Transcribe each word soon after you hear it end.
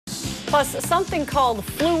Plus, something called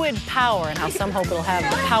fluid power and how some hope it'll have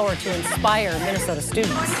the power to inspire Minnesota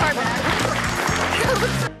students.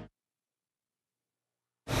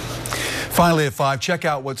 Finally at 5, check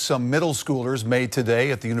out what some middle schoolers made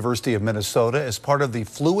today at the University of Minnesota as part of the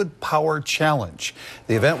Fluid Power Challenge.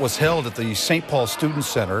 The event was held at the St. Paul Student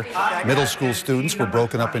Center. Middle school students were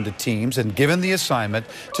broken up into teams and given the assignment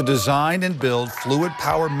to design and build fluid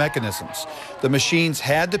power mechanisms. The machines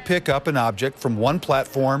had to pick up an object from one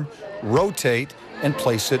platform, rotate, and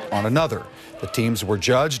place it on another. The teams were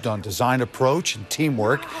judged on design approach and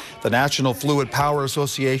teamwork. The National Fluid Power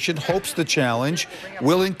Association hopes the challenge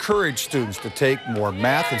will encourage students to take more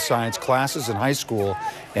math and science classes in high school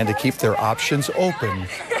and to keep their options open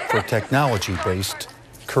for technology-based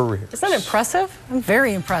careers. Isn't that impressive? I'm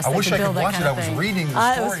very impressed. I wish I could watch it. I was thing. reading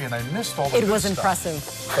the story and I missed all the It good was stuff. Impressive.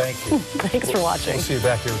 Thank you. Thanks for watching. We'll see you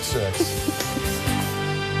back here at 6.